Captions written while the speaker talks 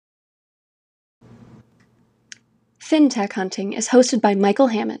FinTech Hunting is hosted by Michael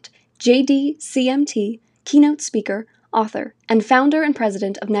Hammett, JD, CMT, keynote speaker, author, and founder and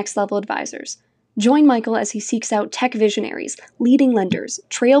president of Next Level Advisors. Join Michael as he seeks out tech visionaries, leading lenders,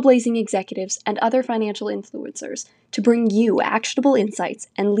 trailblazing executives, and other financial influencers to bring you actionable insights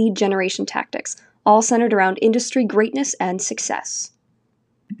and lead generation tactics, all centered around industry greatness and success.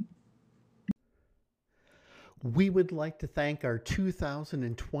 We would like to thank our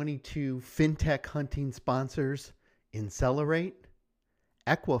 2022 FinTech Hunting sponsors, Incelerate,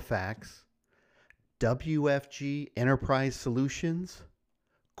 Equifax, WFG Enterprise Solutions,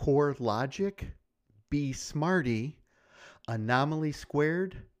 CoreLogic, Be Smarty, Anomaly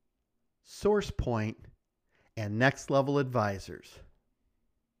Squared, SourcePoint, and Next Level Advisors.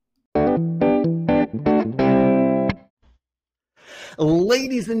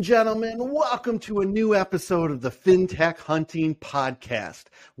 Ladies and gentlemen, welcome to a new episode of the FinTech Hunting Podcast.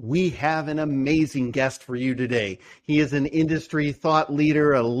 We have an amazing guest for you today. He is an industry thought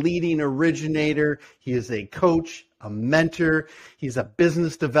leader, a leading originator. He is a coach, a mentor. He's a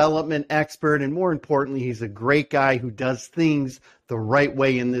business development expert, and more importantly, he's a great guy who does things the right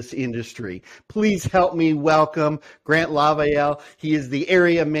way in this industry. Please help me welcome Grant Lavalle. He is the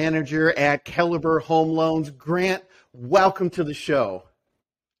area manager at Caliber Home Loans. Grant, welcome to the show.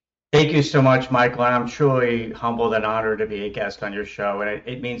 Thank you so much, Michael. And I'm truly humbled and honored to be a guest on your show. And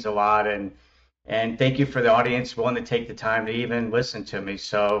it means a lot. And thank you for the audience willing to take the time to even listen to me.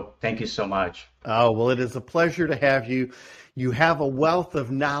 So thank you so much. Oh, well, it is a pleasure to have you. You have a wealth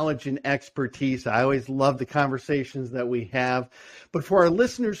of knowledge and expertise. I always love the conversations that we have. But for our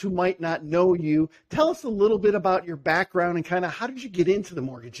listeners who might not know you, tell us a little bit about your background and kind of how did you get into the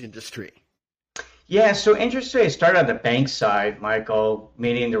mortgage industry? Yeah, so interesting. I started on the bank side, Michael,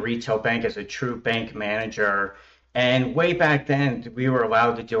 meaning the retail bank as a true bank manager. And way back then, we were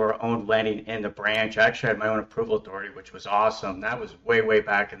allowed to do our own lending in the branch. I actually had my own approval authority, which was awesome. That was way, way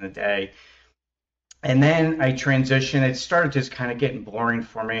back in the day. And then I transitioned. It started just kind of getting boring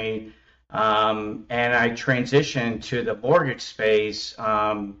for me. And I transitioned to the mortgage space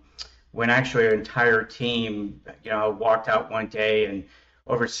when actually our entire team, walked out one day and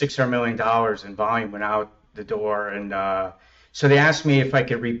over $600 million in volume went out the door. And so they asked me if I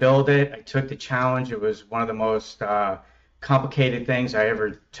could rebuild it. I took the challenge. It was one of the most complicated things I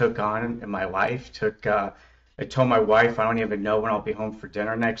ever took on in my life. I told my wife, I don't even know when I'll be home for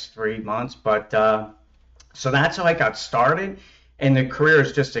dinner next 3 months. But so that's how I got started. And the career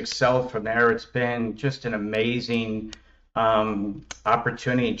has just excelled from there. It's been just an amazing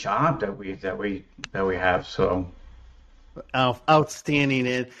opportunity and job that we have. So. Outstanding.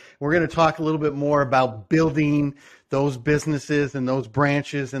 And we're going to talk a little bit more about building those businesses and those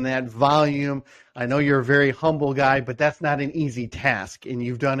branches and that volume. I know you're a very humble guy, but that's not an easy task. And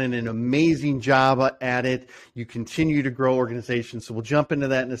you've done an amazing job at it. You continue to grow organizations. So we'll jump into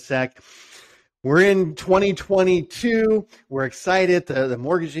that in a sec. We're in 2022. We're excited. The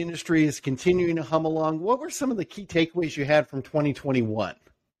mortgage industry is continuing to hum along. What were some of the key takeaways you had from 2021?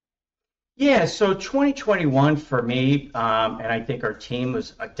 Yeah, so 2021 for me, and I think our team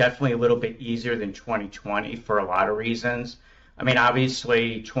was definitely a little bit easier than 2020 for a lot of reasons. I mean,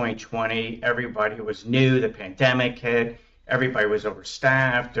 obviously 2020, everybody was new, the pandemic hit, everybody was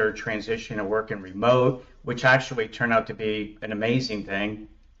overstaffed, or transition to working remote, which actually turned out to be an amazing thing.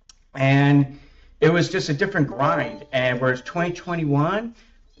 And it was just a different grind. And whereas 2021,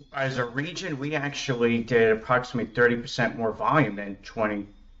 as a region, we actually did approximately 30% more volume than 2020,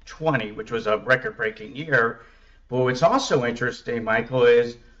 which was a record-breaking year. But what's also interesting, Michael,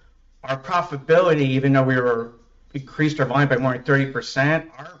 is our profitability, even though we increased our volume by more than 30%,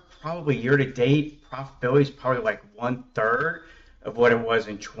 our probably year-to-date profitability is probably like 1/3 of what it was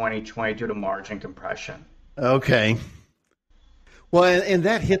in 2020 due to margin compression. Okay. Well, and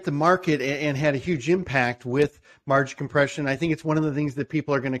that hit the market and had a huge impact with margin compression. I think it's one of the things that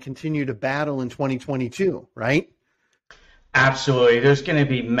people are going to continue to battle in 2022, right? Absolutely. There's going to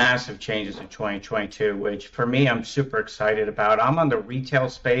be massive changes in 2022, which for me, I'm super excited about. I'm on the retail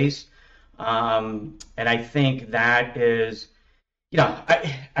space, and I think that is,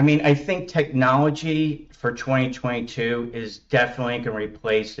 I think technology for 2022 is definitely going to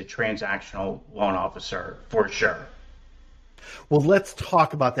replace the transactional loan officer for sure. Well, let's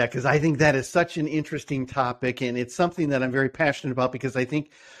talk about that because I think that is such an interesting topic, and it's something that I'm very passionate about because I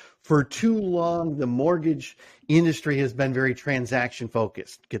think for too long, the mortgage industry has been very transaction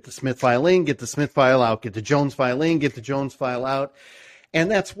focused. Get the Smith file in, get the Smith file out, get the Jones file in, get the Jones file out.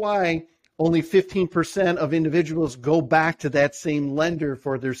 And that's why only 15% of individuals go back to that same lender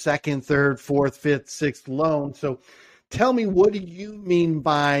for their second, third, fourth, fifth, sixth loan. So Tell me, what do you mean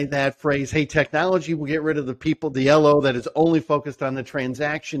by that phrase? Hey, technology will get rid of the yellow that is only focused on the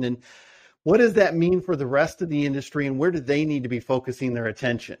transaction. And what does that mean for the rest of the industry, and where do they need to be focusing their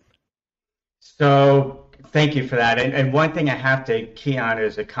attention? So thank you for that. And one thing I have to key on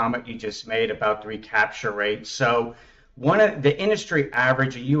is a comment you just made about the recapture rate. So one of the industry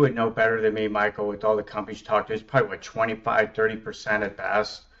average, you would know better than me, Michael, with all the companies you talk to, is probably what, 25, 30% at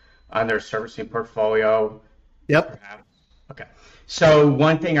best on their servicing portfolio. Yep. Perhaps. Okay. So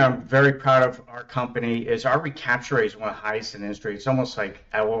one thing I'm very proud of our company is our recapture rate is one of the highest in the industry. It's almost like,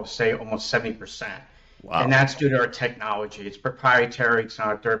 I will say, almost 70%. Wow. And that's due to our technology. It's proprietary. It's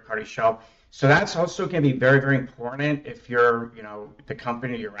not a third-party shelf. So that's also going to be very, very important if you're, the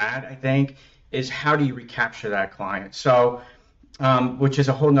company you're at, I think, is how do you recapture that client? So, which is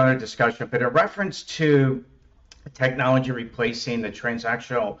a whole nother discussion, but in reference to technology replacing the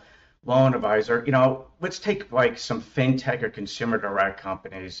transactional loan advisor, let's take like some fintech or consumer direct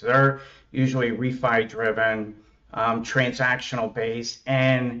companies. They're usually refi driven, transactional based,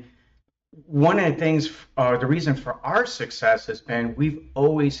 and one of the things, the reason for our success has been we've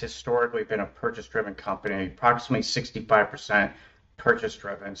always historically been a purchase-driven company, approximately 65%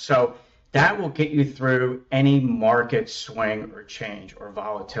 purchase-driven. So that will get you through any market swing or change or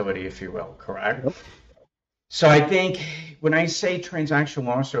volatility, if you will, correct? Yep. So I think when I say transaction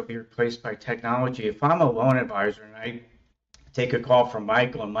loans will be replaced by technology, if I'm a loan advisor and I take a call from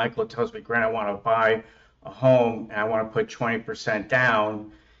Michael and Michael tells me, Grant, I want to buy a home and I want to put 20%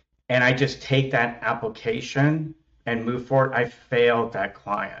 down, and I just take that application and move forward, I failed that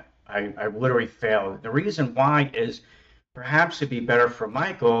client. I literally failed. The reason why is perhaps it'd be better for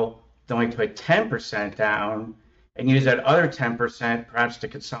Michael to only put 10% down and use that other 10% perhaps to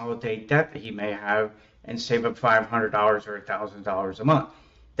consolidate debt that he may have and save up $500 or $1,000 a month.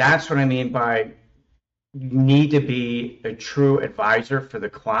 That's what I mean by you need to be a true advisor for the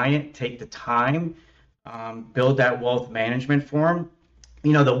client, take the time, build that wealth management for him.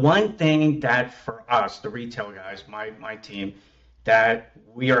 The one thing that for us, the retail guys, my team, that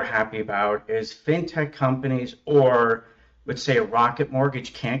we are happy about is fintech companies, or let's say a Rocket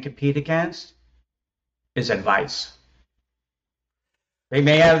Mortgage can't compete against, is advice. They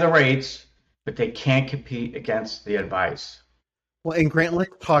may have the rates, but they can't compete against the advice. Well, and Grant,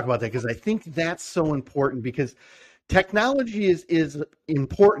 let's talk about that, because I think that's so important, because technology is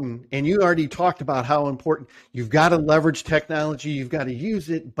important, and you already talked about how important. You've got to leverage technology, you've got to use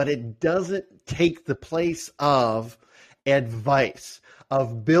it, but it doesn't take the place of advice,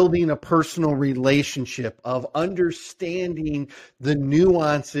 of building a personal relationship, of understanding the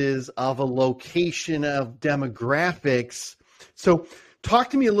nuances of a location, of demographics. So talk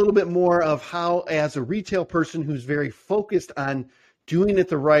to me a little bit more of how, as a retail person who's very focused on doing it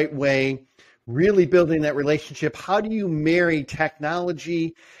the right way, really building that relationship, how do you marry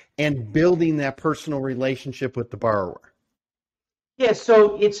technology and building that personal relationship with the borrower? Yeah,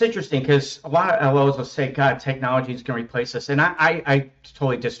 so it's interesting because a lot of LOs will say, God, technology is going to replace us. And I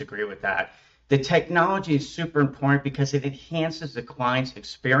totally disagree with that. The technology is super important because it enhances the client's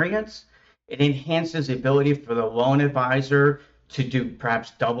experience. It enhances the ability for the loan advisor to do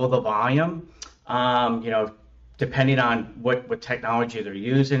perhaps double the volume. Depending on what technology they're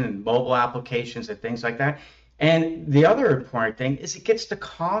using and mobile applications and things like that. And the other important thing is it gets the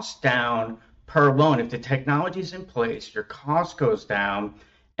cost down per loan. If the technology is in place, your cost goes down,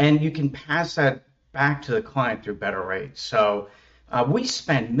 and you can pass that back to the client through better rates. So we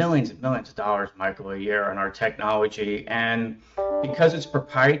spend millions and millions of dollars, Michael, a year on our technology. And because it's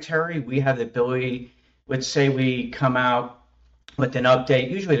proprietary, we have the ability, let's say we come out with an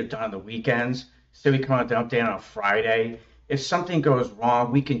update, usually they're done on the weekends. So we come out with an update on a Friday. If something goes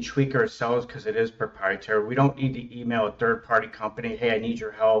wrong, we can tweak ourselves because it is proprietary. We don't need to email a third-party company, hey, I need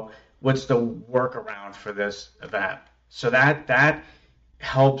your help. What's the workaround for this event? So that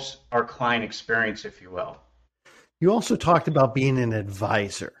helps our client experience, if you will. You also talked about being an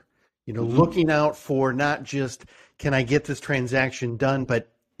advisor, looking out for not just, can I get this transaction done,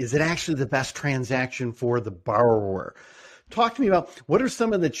 but is it actually the best transaction for the borrower? Talk to me about what are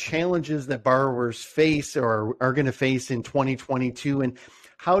some of the challenges that borrowers face or are going to face in 2022, and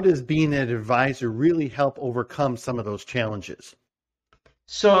how does being an advisor really help overcome some of those challenges?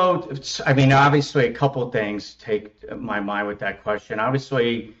 So, obviously a couple of things take my mind with that question.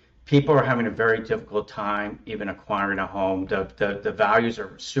 Obviously, people are having a very difficult time even acquiring a home. The values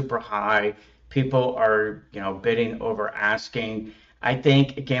are super high. People are, bidding over asking. I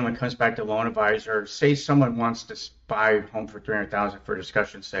think, again, when it comes back to loan advisor, say someone wants to buy a home for $300,000 for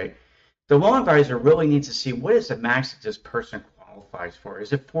discussion's sake, the loan advisor really needs to see what is the max that this person qualifies for.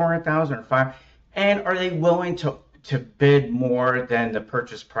 Is it $400,000 or $500,000? And are they willing to to bid more than the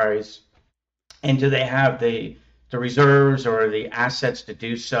purchase price? And do they have the reserves or the assets to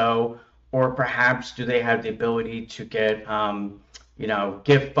do so? Or perhaps do they have the ability to get,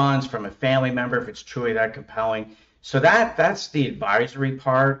 gift funds from a family member if it's truly that compelling? So that's the advisory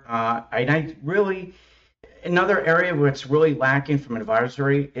part. And I really, another area where it's really lacking from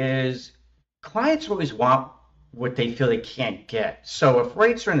advisory is clients always want what they feel they can't get. So if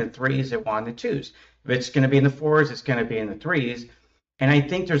rates are in the threes, they want the twos. If it's going to be in the fours, it's going to be in the threes. And I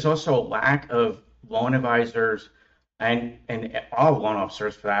think there's also a lack of loan advisors and all loan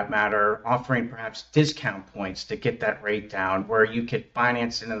officers for that matter, offering perhaps discount points to get that rate down where you could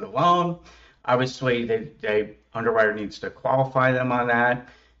finance into the loan. Obviously, the underwriter needs to qualify them on that,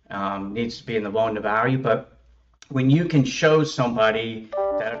 needs to be in the loan to value. But when you can show somebody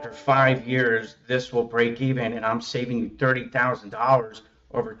that after 5 years, this will break even and I'm saving you $30,000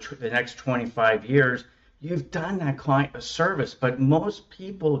 over the next 25 years, you've done that client a service. But most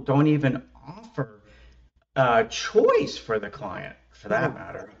people don't even offer choice for the client, for that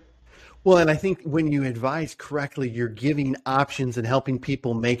matter. Well, and I think when you advise correctly, you're giving options and helping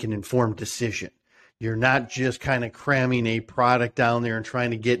people make an informed decision. You're not just kind of cramming a product down there and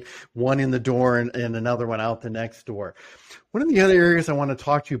trying to get one in the door and another one out the next door. One of the other areas I want to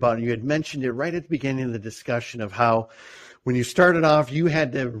talk to you about, and you had mentioned it right at the beginning of the discussion, of how when you started off, you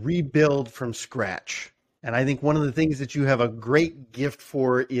had to rebuild from scratch. And I think one of the things that you have a great gift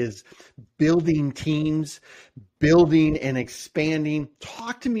for is building teams, building and expanding.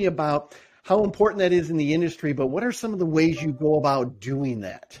 Talk to me about how important that is in the industry, but what are some of the ways you go about doing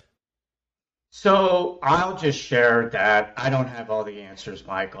that? So I'll just share that I don't have all the answers,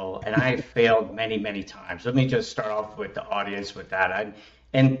 Michael, and I failed many, many times. Let me just start off with the audience with that.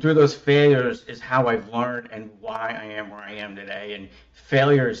 And through those failures is how I've learned and why I am where I am today. And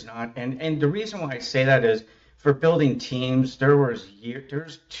failure is not, and the reason why I say that is for building teams, there's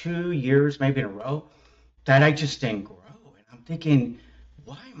 2 years maybe in a row that I just didn't grow. And I'm thinking,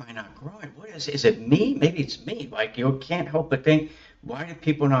 why am I not growing? What is it me? Maybe it's me. Like, you can't help but think, why do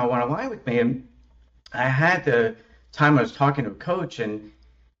people not want to align with me? And I had the time I was talking to a coach, and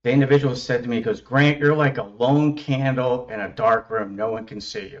the individual said to me, he goes, Grant, you're like a lone candle in a dark room. No one can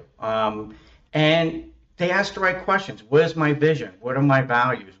see you. And they asked the right questions. What is my vision? What are my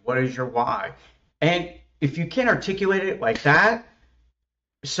values? What is your why? And if you can't articulate it like that,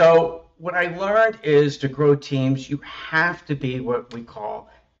 so what I learned is to grow teams, you have to be what we call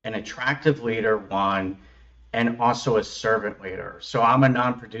an attractive leader, one, and also a servant leader. So I'm a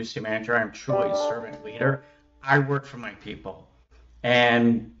non-producing manager. I'm truly a servant leader. I work for my people.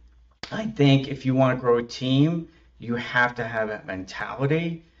 And I think if you want to grow a team, you have to have that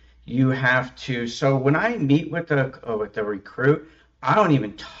mentality. You have to. So when I meet with the recruit, I don't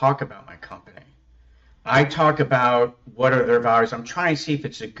even talk about my company. I talk about what are their values. I'm trying to see if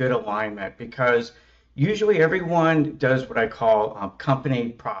it's a good alignment, because usually everyone does what I call company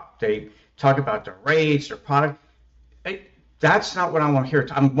prop. They talk about their rates, their product. That's not what I want to hear.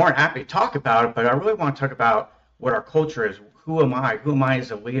 I'm more happy to talk about it, but I really want to talk about what our culture is. Who am I? Who am I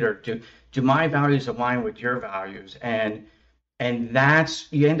as a leader? Do my values align with your values? And that's,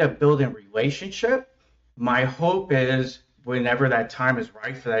 you end up building relationship. My hope is whenever that time is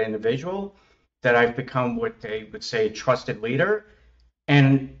right for that individual, that I've become what they would say a trusted leader.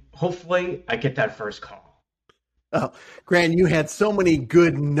 And hopefully I get that first call. Oh, Grant, you had so many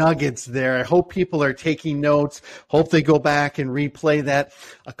good nuggets there. I hope people are taking notes. Hope they go back and replay that.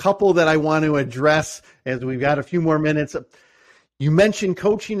 A couple that I want to address as we've got a few more minutes. You mentioned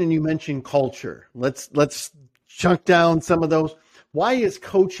coaching and you mentioned culture. Let's chunk down some of those. Why is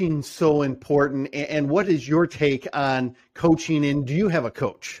coaching so important, and what is your take on coaching, and do you have a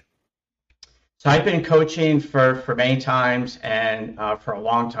coach? So I've been coaching for many times, and for a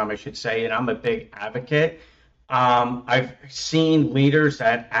long time, I should say, and I'm a big advocate. I've seen leaders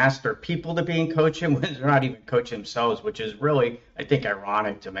that ask their people to be in coaching when they're not even coaching themselves, which is really, I think,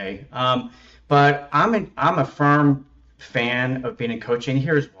 ironic to me. But I'm a firm fan of being in coaching.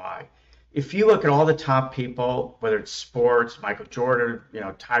 Here's why. If you look at all the top people, whether it's sports, Michael Jordan,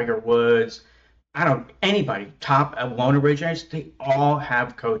 Tiger Woods, anybody, top loan originators, they all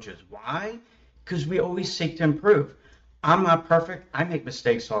have coaches. Why? Because we always seek to improve. I'm not perfect. I make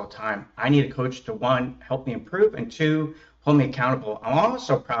mistakes all the time. I need a coach to, one, help me improve, and two, hold me accountable. I'm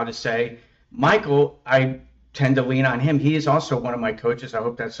also proud to say, Michael, I tend to lean on him. He is also one of my coaches. I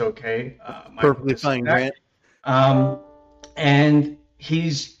hope that's okay. Perfectly fine, Grant. And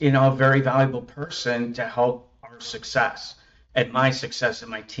he's, a very valuable person to help our success and my success and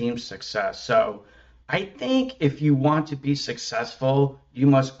my team's success. So I think if you want to be successful, you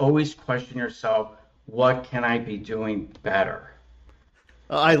must always question yourself, what can I be doing better?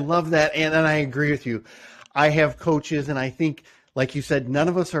 I love that, and I agree with you. I have coaches, and I think, like you said, none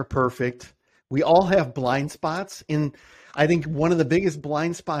of us are perfect. We all have blind spots. And I think one of the biggest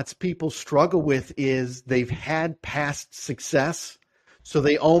blind spots people struggle with is they've had past success. So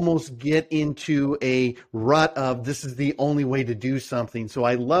they almost get into a rut of this is the only way to do something. So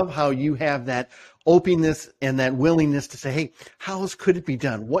I love how you have that openness and that willingness to say, hey, how else could it be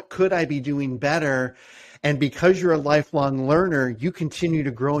done? What could I be doing better? And because you're a lifelong learner, you continue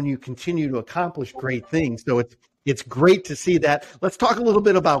to grow and you continue to accomplish great things. So it's great to see that. Let's talk a little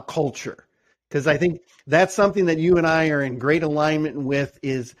bit about culture, because I think that's something that you and I are in great alignment with.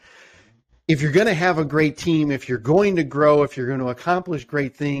 Is if you're going to have a great team, if you're going to grow, if you're going to accomplish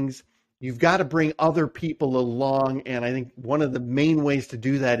great things, you've got to bring other people along. And I think one of the main ways to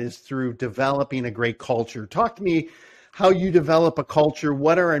do that is through developing a great culture. Talk to me how you develop a culture.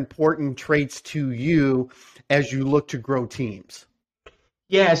 What are important traits to you as you look to grow teams?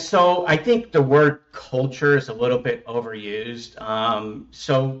 Yeah, so I think the word culture is a little bit overused.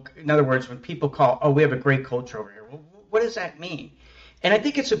 So, in other words, when people call, oh, we have a great culture over here, well, what does that mean? And I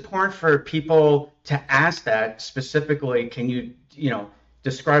think it's important for people to ask that specifically. Can you,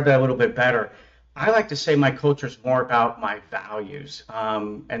 describe that a little bit better? I like to say my culture is more about my values,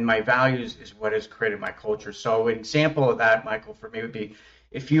 and my values is what has created my culture. So, an example of that, Michael, for me would be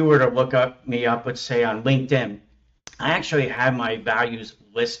if you were to look me up, let's say on LinkedIn. I actually have my values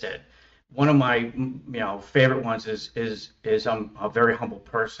listed. One of my favorite ones is I'm a very humble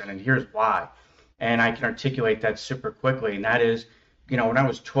person, and here's why. And I can articulate that super quickly. And that is, when I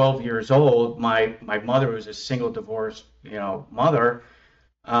was 12 years old, my mother was a single divorced mother.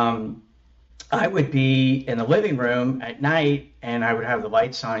 I would be in the living room at night, and I would have the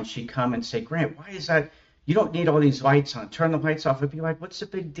lights on. She'd come and say, Grant, why is that? You don't need all these lights on. Turn the lights off. I'd be like, what's the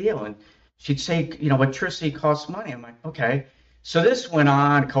big deal? And she'd say, electricity costs money. I'm like, okay. So this went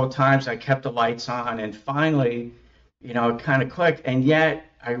on a couple of times. I kept the lights on, and finally, it kind of clicked. And yet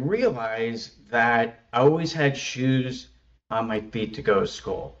I realized that I always had shoes on my feet to go to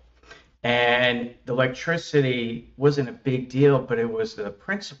school. And the electricity wasn't a big deal, but it was the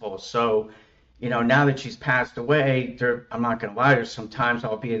principle. So, now that she's passed away, I'm not going to lie, there's sometimes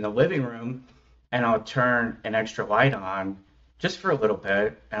I'll be in the living room and I'll turn an extra light on just for a little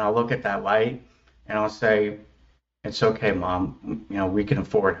bit, and I'll look at that light and I'll say, it's okay, Mom, we can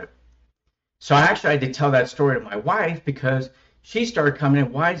afford it. So I actually had to tell that story to my wife because she started coming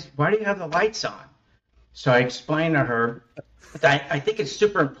in, why do you have the lights on? So I explained to her that I think it's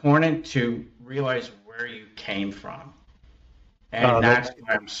super important to realize where you came from. And that's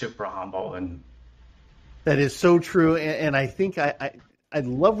why I'm super humble. And that is so true. And I think I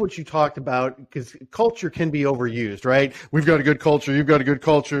love what you talked about, because culture can be overused, right? We've got a good culture. You've got a good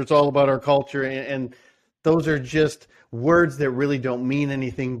culture. It's all about our culture. And those are just words that really don't mean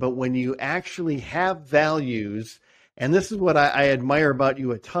anything. But when you actually have values, and this is what I admire about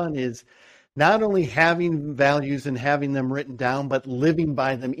you a ton, is not only having values and having them written down, but living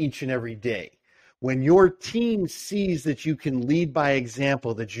by them each and every day. When your team sees that you can lead by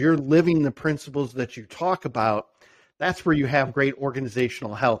example, that you're living the principles that you talk about, that's where you have great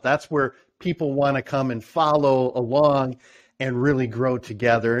organizational health. That's where people want to come and follow along and really grow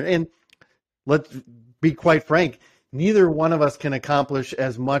together. And let's be quite frank, neither one of us can accomplish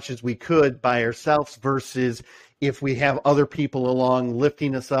as much as we could by ourselves versus if we have other people along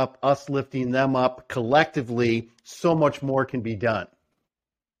lifting us up, us lifting them up collectively, so much more can be done.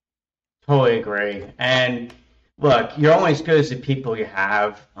 Totally agree. And look, you're only as good as the people you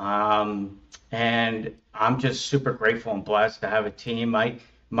have. And I'm just super grateful and blessed to have a team. I'm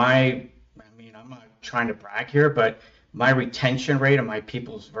not trying to brag here, but my retention rate of my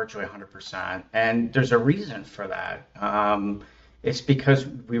people is virtually 100%. And there's a reason for that. It's because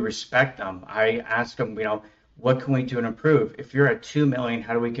we respect them. I ask them, what can we do to improve? If you're at 2 million,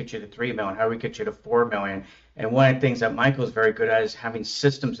 how do we get you to 3 million? How do we get you to 4 million? And one of the things that Michael is very good at is having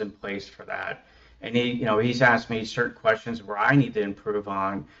systems in place for that. And he's asked me certain questions where I need to improve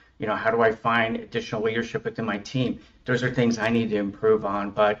on, how do I find additional leadership within my team? Those are things I need to improve on.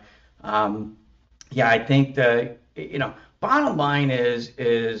 But I think the, bottom line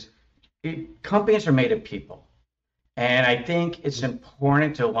is companies are made of people. And I think it's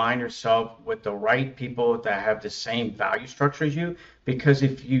important to align yourself with the right people that have the same value structure as you, because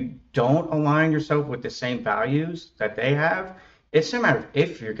if you don't align yourself with the same values that they have, it's no matter of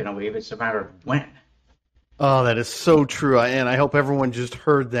if you're going to leave, it's a matter of when. Oh, that is so true. And I hope everyone just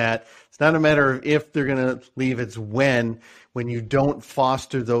heard that. It's not a matter of if they're going to leave, it's when you don't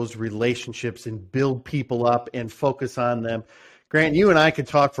foster those relationships and build people up and focus on them Grant, you and I could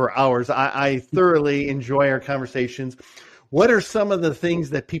talk for hours. I thoroughly enjoy our conversations. What are some of the things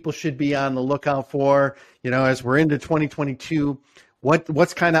that people should be on the lookout for, as we're into 2022?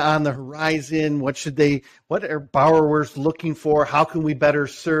 What's kind of on the horizon? What are borrowers looking for? How can we better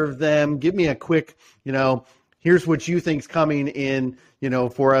serve them? Give me a quick, here's what you think's coming in,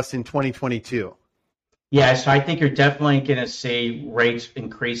 for us in 2022. Yeah, so I think you're definitely going to see rates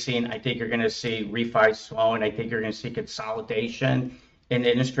increasing. I think you're going to see refi slowing. I think you're going to see consolidation in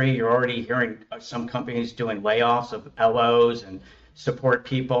the industry. You're already hearing some companies doing layoffs of LOs and support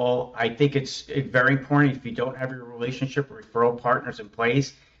people. I think it's very important, if you don't have your relationship referral partners in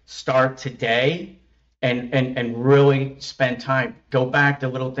place, start today and really spend time. Go back to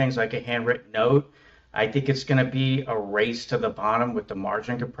little things like a handwritten note. I think it's going to be a race to the bottom with the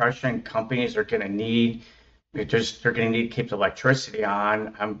margin compression. Companies are going to need, they're going to need to keep the electricity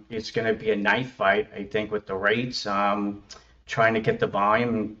on. It's going to be a knife fight, I think, with the rates, trying to get the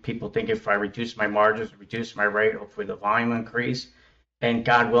volume. People think if I reduce my margins, reduce my rate, hopefully the volume increase. And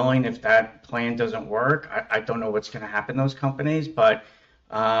God willing, if that plan doesn't work, I don't know what's going to happen in those companies, but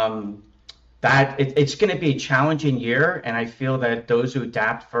it's going to be a challenging year, and I feel that those who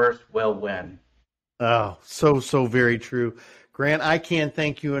adapt first will win. Oh, so very true. Grant, I can't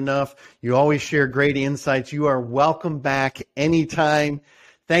thank you enough. You always share great insights. You are welcome back anytime.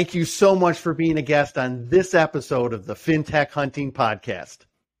 Thank you so much for being a guest on this episode of the FinTech Hunting Podcast.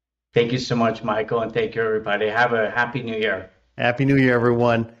 Thank you so much, Michael, and thank you, everybody. Have a happy new year. Happy New Year,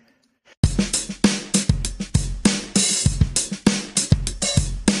 everyone.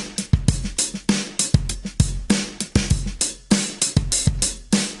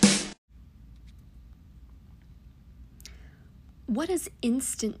 What does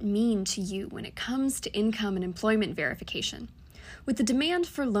instant mean to you when it comes to income and employment verification? With the demand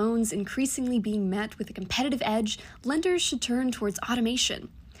for loans increasingly being met with a competitive edge, lenders should turn towards automation.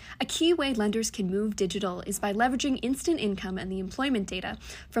 A key way lenders can move digital is by leveraging instant income and the employment data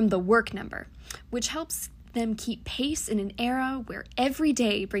from The Work Number, which helps them keep pace in an era where every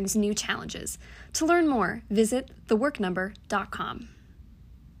day brings new challenges. To learn more, visit theworknumber.com.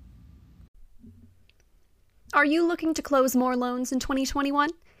 Are you looking to close more loans in 2021?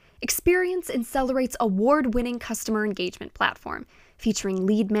 Experience Incelerate's award-winning customer engagement platform, featuring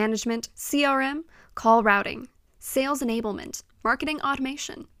lead management, CRM, call routing, sales enablement, marketing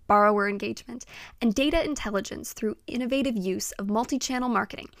automation, borrower engagement, and data intelligence through innovative use of multi-channel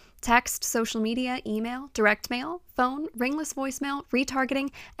marketing, text, social media, email, direct mail, phone, ringless voicemail,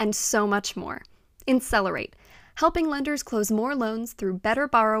 retargeting, and so much more. Incelerate, helping lenders close more loans through better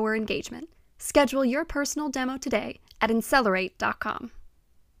borrower engagement. Schedule your personal demo today at Incelerate.com.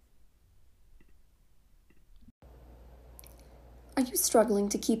 Are you struggling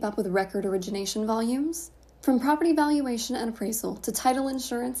to keep up with record origination volumes? From property valuation and appraisal to title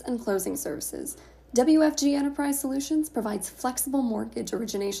insurance and closing services, WFG Enterprise Solutions provides flexible mortgage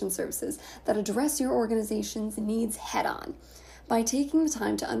origination services that address your organization's needs head-on. By taking the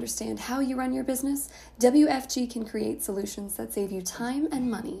time to understand how you run your business, WFG can create solutions that save you time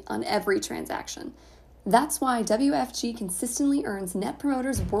and money on every transaction. That's why WFG consistently earns Net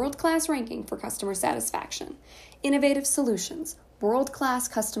Promoter's world-class ranking for customer satisfaction. Innovative solutions, world-class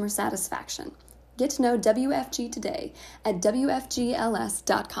customer satisfaction. Get to know WFG today at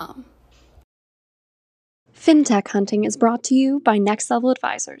WFGLS.com. FinTech Hunting is brought to you by Next Level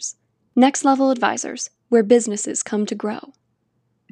Advisors. Next Level Advisors, where businesses come to grow.